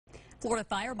Florida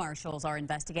fire marshals are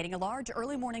investigating a large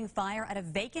early morning fire at a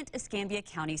vacant Escambia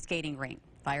County skating rink.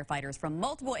 Firefighters from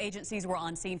multiple agencies were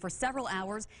on scene for several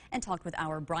hours and talked with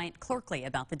our Bryant Clerkley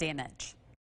about the damage.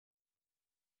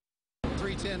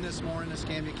 3:10 this morning,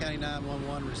 Escambia County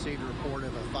 911 received a report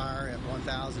of a fire at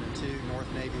 1002 North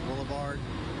Navy Boulevard.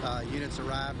 Units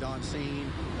arrived on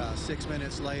scene 6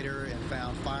 minutes later and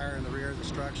found fire in the rear of the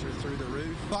structure through the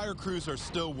roof. Fire crews are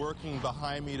still working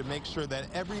behind me to make sure that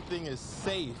everything is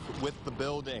safe with the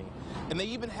building. And they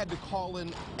even had to call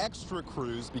in extra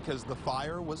crews because the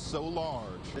fire was so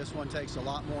large. This one takes a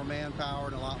lot more manpower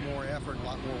and a lot more effort and a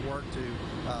lot more work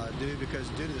to do because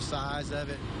due to the size of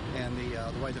it and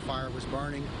the way the fire was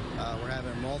burning, we're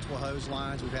having multiple hose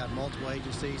lines. We've had multiple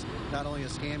agencies. Not only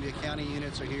Escambia County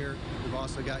units are here, we've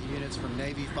also got units from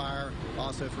Navy Fire,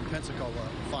 also from Pensacola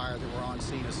Fire that were on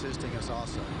scene assisting us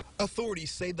also.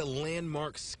 Authorities say the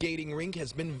landmark skating rink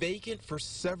has been vacant for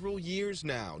several years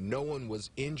now. No one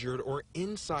was injured or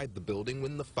inside the building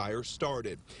when the fire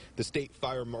started. The state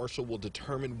fire marshal will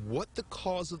determine what the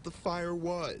cause of the fire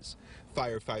was.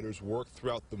 Firefighters worked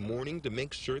throughout the morning to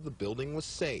make sure the building was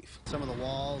safe. Some of the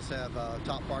walls have,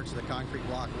 top parts of the concrete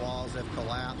block walls have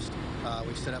collapsed.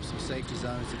 We've set up some safety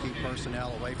zones to keep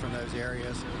personnel away from those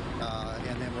areas.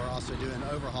 And then we're also doing an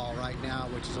overhaul right now,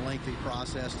 which is a lengthy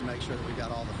process to make sure that we've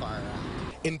got all the fire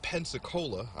out. In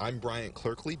Pensacola, I'm Bryant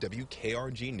Clerkley,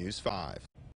 WKRG News 5.